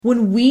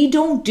When we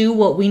don't do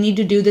what we need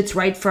to do that's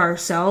right for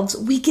ourselves,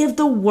 we give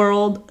the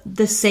world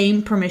the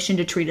same permission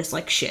to treat us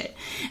like shit.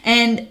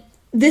 And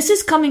this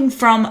is coming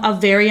from a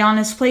very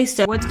honest place.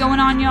 So what's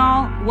going on,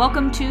 y'all?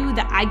 Welcome to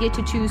the I Get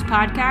to Choose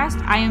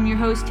podcast. I am your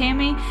host,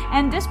 Tammy,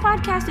 and this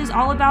podcast is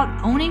all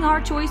about owning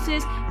our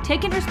choices,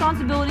 taking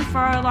responsibility for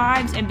our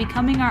lives, and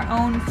becoming our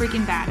own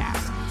freaking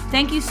badass.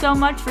 Thank you so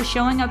much for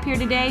showing up here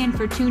today and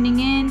for tuning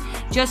in.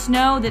 Just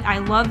know that I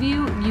love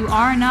you, you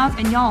are enough,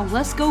 and y'all,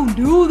 let's go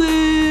do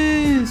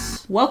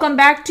this! Welcome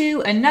back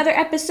to another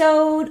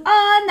episode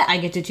on the I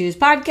Get to Choose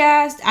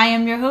podcast. I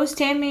am your host,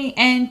 Tammy,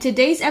 and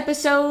today's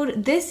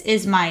episode, this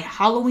is my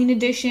Halloween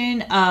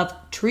edition of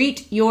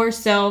Treat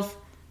Yourself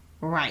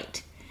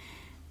Right.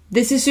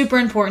 This is super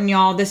important,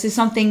 y'all. This is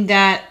something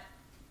that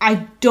I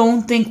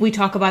don't think we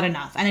talk about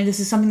enough. And this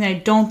is something that I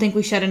don't think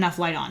we shed enough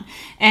light on.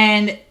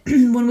 And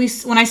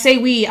when I say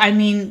we, I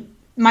mean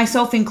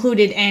myself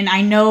included. And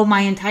I know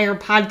my entire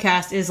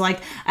podcast is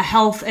like a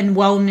health and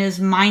wellness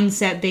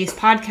mindset based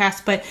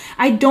podcast, but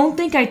I don't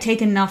think I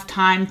take enough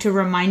time to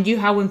remind you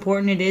how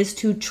important it is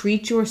to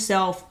treat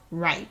yourself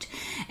right.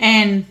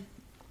 And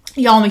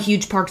y'all, I'm a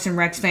huge Parks and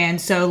Recs fan,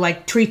 so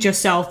like treat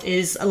yourself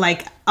is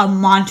like a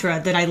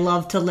mantra that I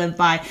love to live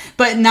by,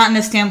 but not in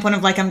the standpoint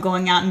of like I'm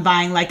going out and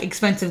buying like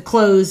expensive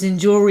clothes and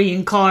jewelry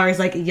and cars.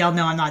 Like, y'all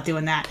know I'm not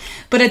doing that.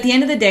 But at the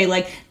end of the day,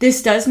 like,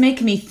 this does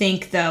make me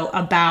think though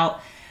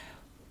about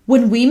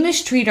when we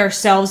mistreat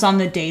ourselves on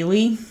the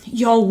daily,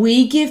 y'all,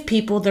 we give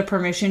people the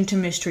permission to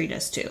mistreat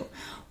us too.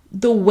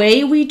 The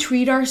way we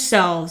treat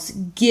ourselves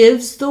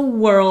gives the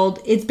world,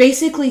 it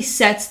basically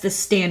sets the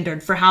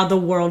standard for how the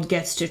world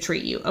gets to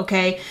treat you,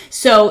 okay?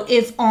 So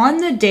if on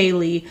the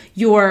daily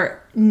you're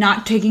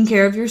not taking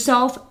care of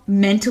yourself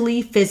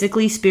mentally,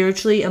 physically,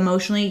 spiritually,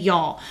 emotionally,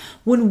 y'all,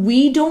 when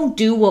we don't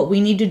do what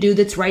we need to do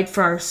that's right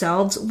for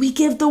ourselves, we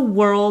give the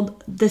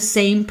world the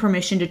same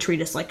permission to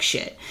treat us like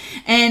shit.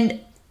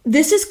 And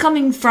this is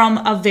coming from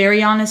a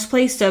very honest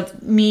place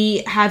of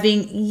me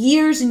having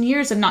years and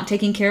years of not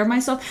taking care of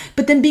myself,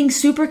 but then being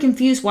super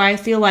confused why I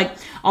feel like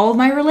all of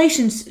my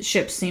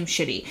relationships seem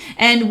shitty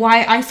and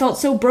why I felt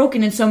so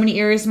broken in so many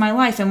areas of my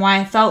life and why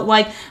I felt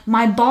like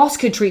my boss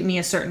could treat me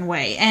a certain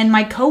way and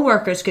my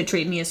coworkers could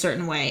treat me a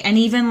certain way. And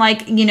even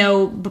like, you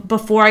know,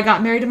 before I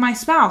got married to my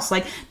spouse,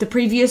 like the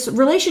previous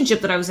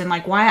relationship that I was in,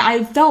 like why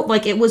I felt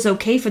like it was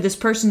okay for this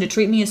person to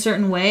treat me a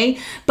certain way.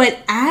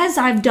 But as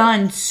I've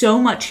done so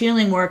much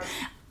healing work,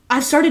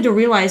 I've started to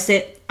realize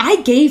that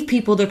I gave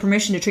people the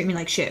permission to treat me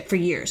like shit for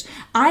years.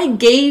 I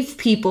gave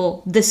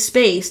people the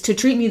space to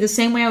treat me the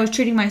same way I was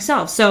treating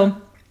myself.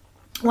 So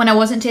when I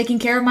wasn't taking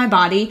care of my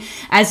body,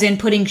 as in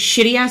putting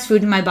shitty ass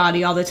food in my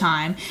body all the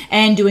time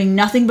and doing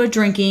nothing but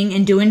drinking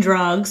and doing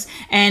drugs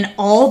and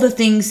all the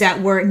things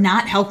that were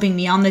not helping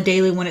me on the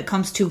daily when it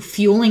comes to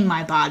fueling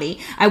my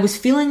body, I was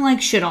feeling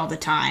like shit all the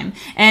time.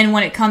 And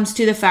when it comes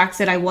to the fact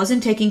that I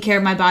wasn't taking care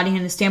of my body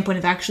in the standpoint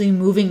of actually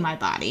moving my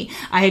body,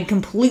 I had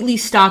completely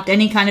stopped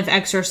any kind of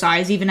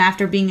exercise, even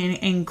after being an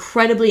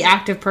incredibly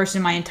active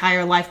person my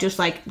entire life, just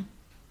like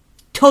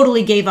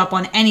totally gave up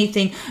on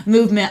anything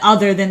movement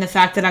other than the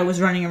fact that I was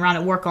running around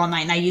at work all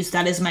night, and I used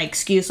that as my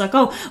excuse. Like,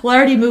 oh, well, I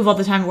already move all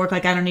the time at work.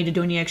 Like, I don't need to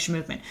do any extra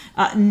movement.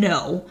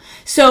 No.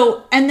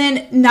 So, and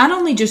then not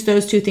only just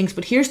those two things,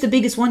 but here's the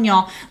biggest one,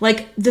 y'all.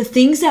 Like, the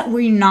things that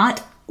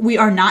we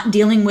are not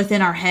dealing with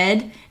in our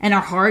head and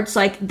our hearts,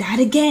 like that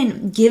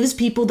again gives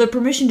people the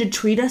permission to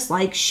treat us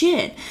like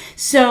shit.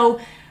 So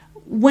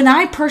when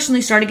I personally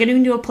started getting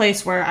into a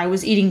place where I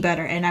was eating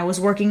better and I was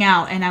working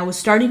out and I was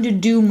starting to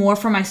do more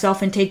for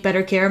myself and take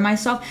better care of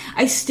myself,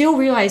 I still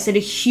realized that a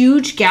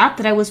huge gap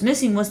that I was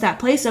missing was that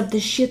place of the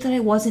shit that I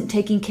wasn't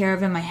taking care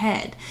of in my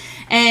head.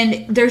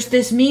 And there's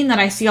this meme that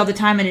I see all the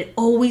time and it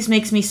always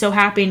makes me so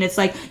happy. And it's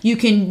like, you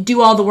can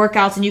do all the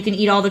workouts and you can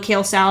eat all the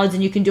kale salads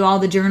and you can do all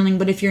the journaling,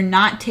 but if you're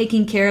not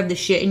taking care of the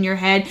shit in your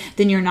head,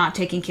 then you're not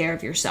taking care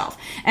of yourself.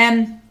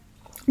 And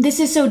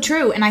this is so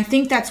true. And I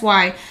think that's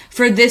why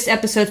for this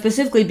episode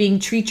specifically being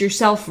treat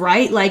yourself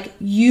right, like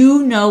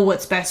you know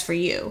what's best for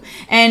you.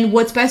 And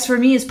what's best for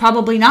me is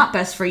probably not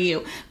best for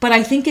you. But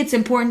I think it's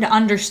important to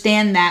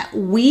understand that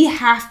we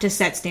have to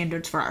set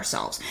standards for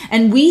ourselves.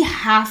 And we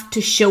have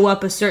to show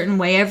up a certain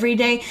way every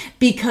day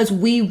because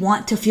we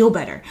want to feel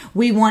better.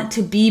 We want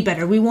to be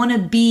better. We want to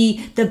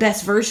be the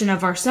best version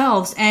of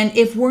ourselves. And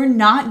if we're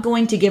not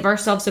going to give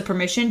ourselves the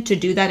permission to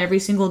do that every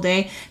single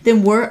day,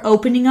 then we're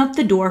opening up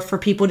the door for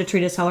people to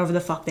treat us however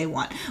the fuck they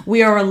want.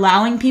 We are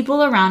allowing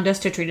people around us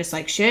to treat us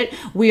like shit.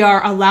 We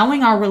are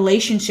allowing our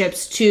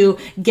relationships to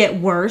get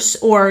worse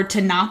or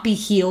to not be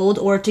healed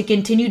or to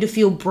continue to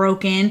feel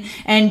broken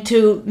and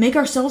to make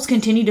ourselves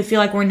continue to feel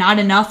like we're not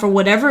enough or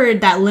whatever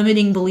that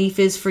limiting belief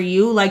is for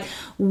you. Like,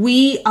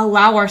 we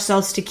allow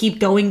ourselves to keep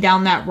going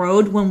down that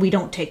road when we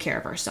don't take care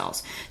of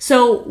ourselves.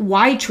 So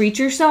why treat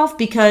yourself?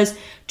 Because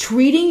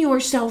treating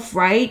yourself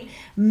right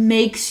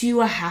makes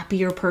you a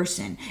happier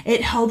person.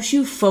 It helps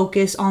you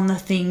focus on the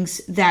things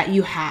that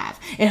you have.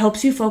 It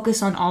helps you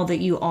focus on all that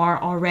you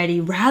are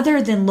already,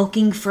 rather than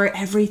looking for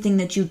everything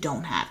that you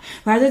don't have,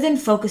 rather than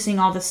focusing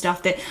all the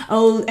stuff that,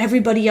 oh,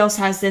 everybody else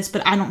has this,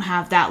 but I don't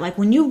have that. Like,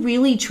 when you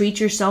really treat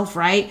yourself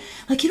right,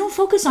 like, you don't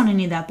focus on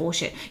any of that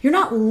bullshit. You're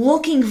not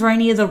looking for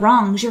any of the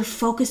wrongs. You're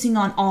focusing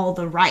on all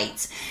the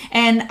rights.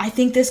 And I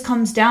think this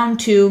comes down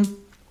to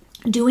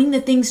doing the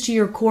things to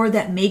your core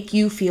that make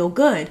you feel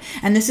good.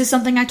 And this is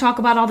something I talk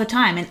about all the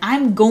time. And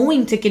I'm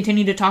going to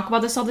continue to talk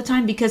about this all the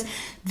time, because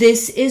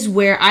this is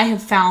where I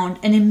have found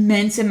an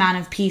immense amount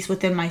of peace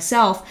within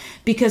myself,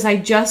 because I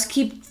just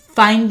keep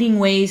finding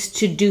ways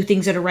to do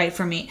things that are right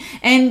for me.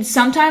 And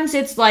sometimes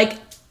it's like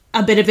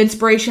a bit of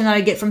inspiration that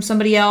I get from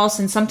somebody else.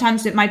 And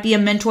sometimes it might be a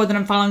mentor that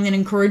I'm following that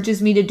encourages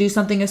me to do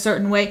something a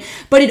certain way.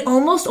 But it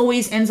almost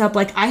always ends up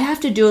like I have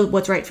to do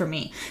what's right for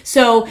me.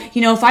 So,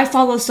 if I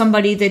follow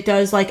somebody that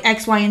does like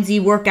X, Y, and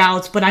Z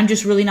workouts, but I'm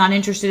just really not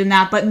interested in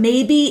that, but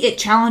maybe it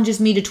challenges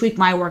me to tweak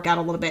my workout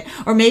a little bit,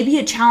 or maybe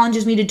it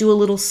challenges me to do a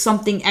little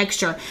something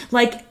extra.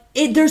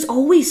 There's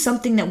always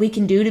something that we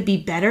can do to be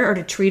better or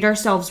to treat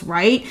ourselves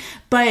right,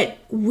 but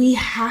we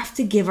have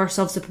to give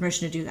ourselves the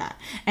permission to do that.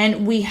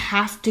 And we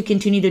have to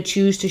continue to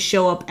choose to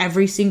show up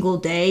every single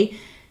day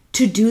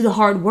to do the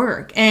hard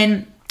work.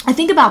 And I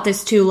think about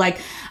this too, like,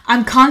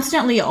 I'm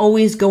constantly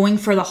always going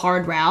for the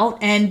hard route.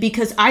 And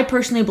because I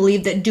personally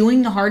believe that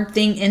doing the hard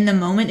thing in the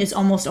moment is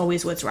almost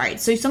always what's right.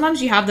 So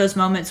sometimes you have those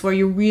moments where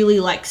you're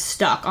really like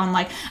stuck on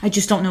like, I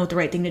just don't know what the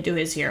right thing to do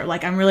is here.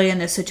 Like, I'm really in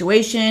this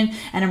situation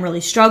and I'm really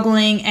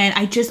struggling. And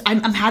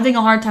I'm having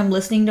a hard time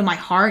listening to my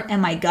heart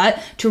and my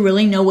gut to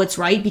really know what's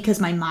right, because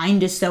my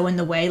mind is so in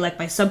the way. Like,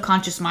 my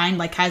subconscious mind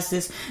like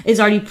is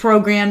already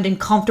programmed and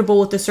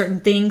comfortable with a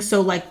certain thing.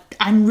 So like,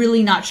 I'm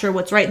really not sure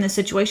what's right in this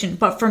situation.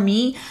 But for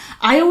me,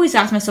 I always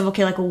ask myself,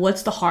 okay, like, well,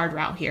 what's the hard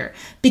route here?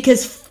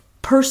 Because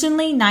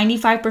personally,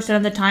 95%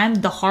 of the time,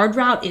 the hard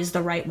route is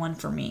the right one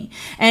for me.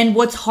 And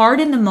what's hard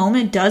in the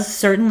moment does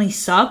certainly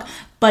suck,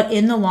 but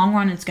in the long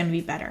run, it's going to be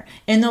better.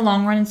 In the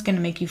long run, it's going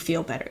to make you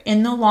feel better.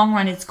 In the long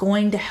run, it's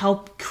going to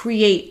help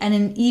create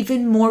an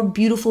even more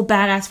beautiful,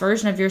 badass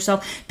version of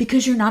yourself,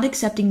 because you're not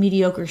accepting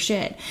mediocre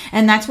shit.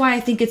 And that's why I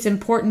think it's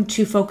important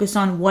to focus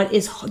on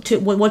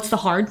what's the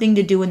hard thing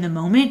to do in the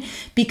moment.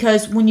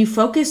 Because when you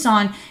focus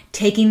on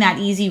taking that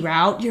easy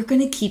route, you're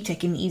going to keep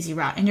taking the easy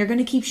route, and you're going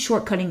to keep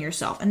shortcutting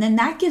yourself. And then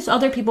that gives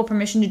other people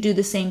permission to do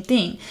the same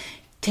thing.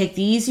 Take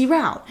the easy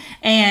route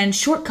and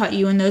shortcut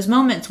you in those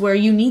moments where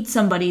you need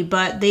somebody,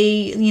 but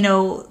they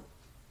don't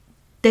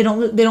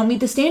meet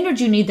the standards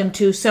you need them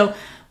to. So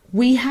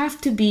we have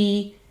to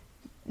be,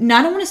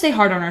 I don't want to say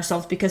hard on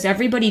ourselves, because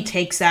everybody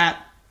takes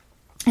that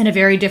in a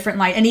very different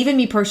light. And even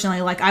me personally,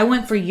 like, I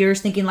went for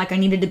years thinking like I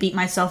needed to beat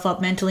myself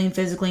up mentally and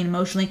physically and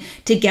emotionally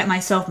to get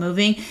myself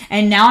moving.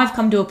 And now I've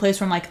come to a place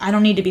where I'm like, I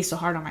don't need to be so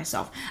hard on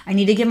myself. I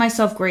need to give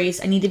myself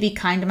grace. I need to be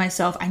kind to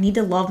myself. I need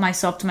to love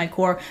myself to my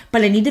core,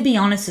 but I need to be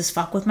honest as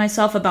fuck with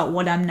myself about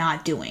what I'm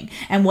not doing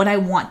and what I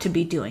want to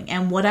be doing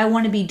and what I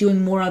want to be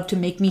doing more of to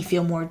make me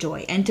feel more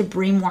joy and to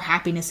bring more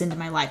happiness into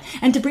my life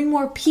and to bring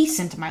more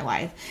peace into my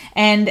life.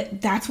 And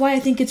that's why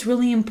I think it's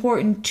really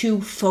important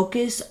to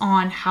focus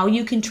on how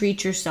you can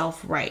treat yourself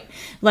right.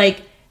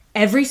 Like,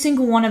 every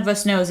single one of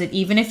us knows that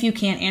even if you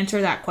can't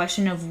answer that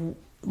question of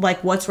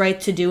like what's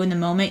right to do in the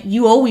moment,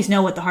 you always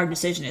know what the hard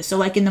decision is. So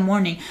like in the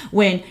morning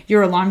when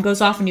your alarm goes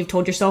off and you've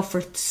told yourself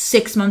for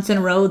 6 months in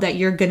a row that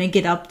you're going to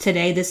get up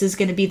today, this is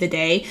going to be the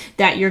day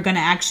that you're going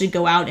to actually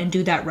go out and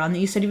do that run that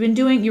you said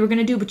you were going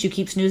to do, but you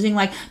keep snoozing.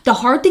 Like, the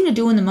hard thing to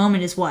do in the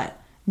moment is what?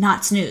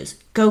 Not snooze.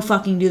 Go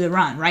fucking do the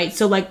run, right?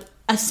 So like,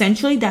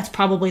 essentially that's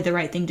probably the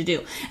right thing to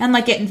do. And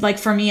like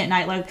for me at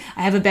night, like,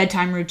 I have a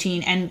bedtime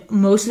routine, and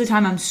most of the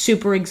time I'm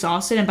super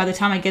exhausted, and by the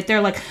time I get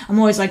there, like, I'm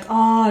always like,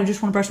 oh, I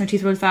just want to brush my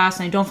teeth really fast,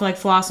 and I don't feel like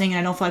flossing, and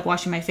I don't feel like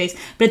washing my face.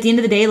 But at the end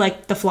of the day,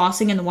 like, the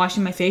flossing and the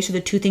washing my face are the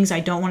two things I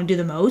don't want to do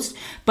the most,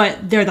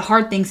 but they're the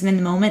hard things. And in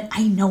the moment,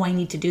 I know I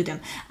need to do them.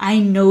 I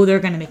know they're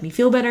going to make me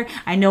feel better.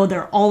 I know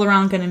they're all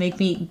around going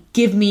to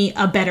give me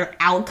a better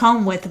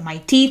outcome with my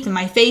teeth and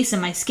my face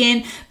and my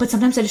skin. But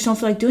sometimes I just don't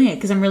feel like doing it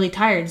because I'm really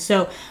tired.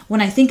 So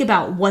when I think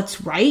about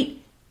what's right,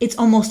 it's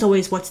almost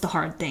always what's the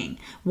hard thing.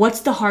 What's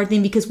the hard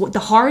thing? Because what the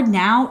hard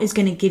now is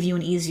going to give you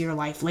an easier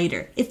life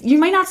later. You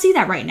might not see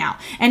that right now,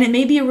 and it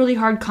may be a really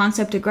hard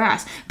concept to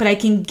grasp, but I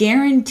can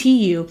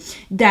guarantee you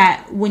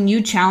that when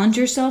you challenge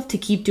yourself to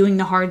keep doing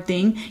the hard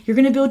thing, you're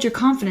going to build your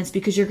confidence,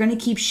 because you're going to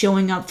keep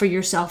showing up for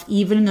yourself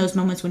even in those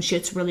moments when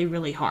shit's really,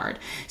 really hard.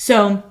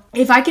 So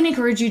if I can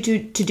encourage you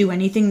to do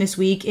anything this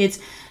week, it's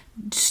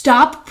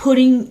stop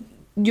putting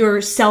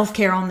your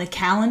self-care on the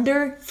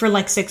calendar for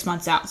like 6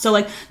 months out. So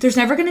like, there's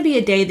never going to be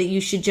a day that you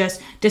should just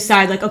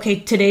decide like, okay,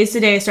 today's the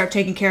day I start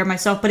taking care of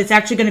myself, but it's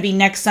actually going to be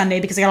next Sunday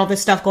because I got all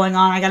this stuff going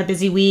on. I got a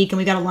busy week, and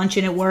we got a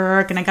luncheon at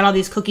work, and I got all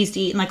these cookies to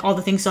eat and like all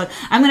the things. So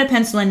I'm going to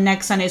pencil in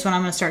next Sunday is when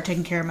I'm going to start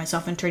taking care of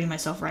myself and treating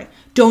myself right.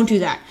 Don't do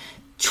that.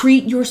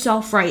 Treat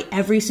yourself right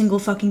every single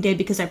fucking day,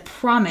 because I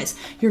promise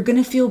you're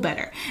going to feel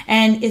better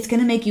and it's going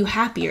to make you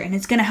happier and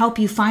it's going to help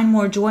you find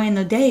more joy in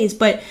the days.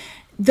 But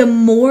the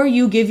more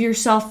you give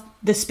yourself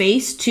the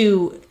space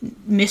to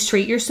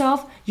mistreat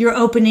yourself, you're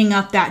opening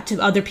up that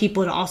to other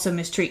people to also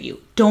mistreat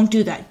you. Don't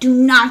do that. Do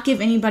not give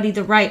anybody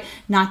the right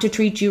not to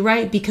treat you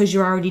right, because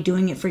you're already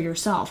doing it for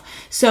yourself.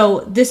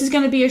 So this is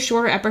going to be a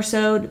short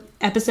episode.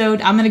 I'm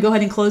going to go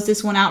ahead and close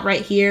this one out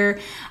right here.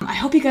 I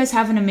hope you guys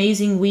have an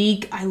amazing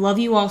week. I love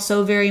you all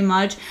so very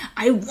much.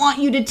 I want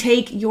you to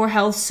take your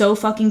health so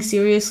fucking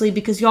seriously,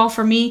 because y'all,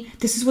 for me,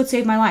 this is what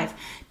saved my life.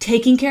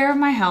 Taking care of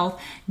my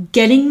health,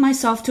 getting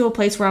myself to a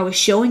place where I was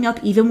showing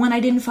up even when I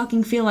didn't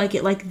fucking feel like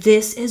it. Like,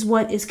 this is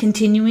what is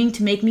continuing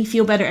to make me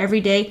feel better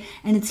every day,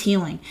 and it's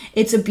healing.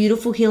 It's a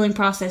beautiful healing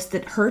process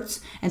that hurts,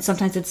 and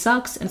sometimes it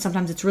sucks, and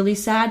sometimes it's really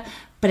sad.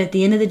 But at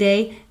the end of the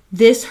day,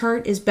 this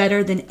hurt is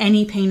better than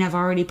any pain I've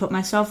already put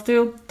myself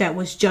through that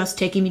was just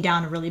taking me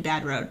down a really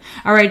bad road.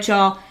 All right,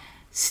 y'all.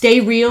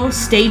 Stay real,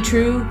 stay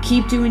true,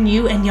 keep doing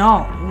you, and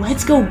y'all,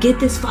 let's go get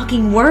this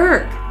fucking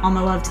work. All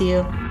my love to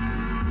you.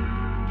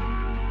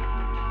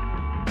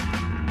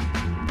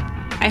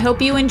 I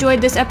hope you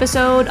enjoyed this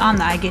episode on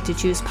the I Get to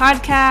Choose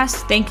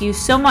podcast. Thank you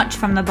so much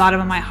from the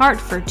bottom of my heart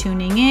for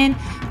tuning in.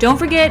 Don't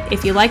forget,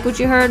 if you like what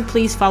you heard,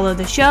 please follow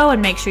the show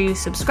and make sure you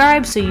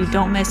subscribe so you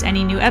don't miss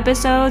any new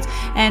episodes.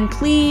 And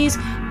please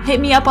hit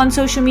me up on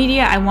social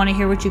media. I want to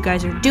hear what you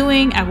guys are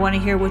doing. I want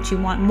to hear what you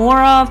want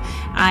more of.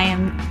 I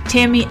am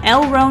Tammy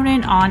L.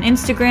 Ronan on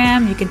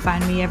Instagram. You can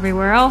find me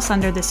everywhere else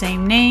under the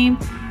same name.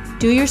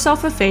 Do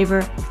yourself a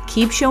favor.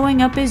 Keep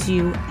showing up as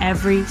you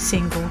every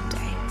single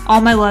day.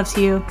 All my love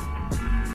to you.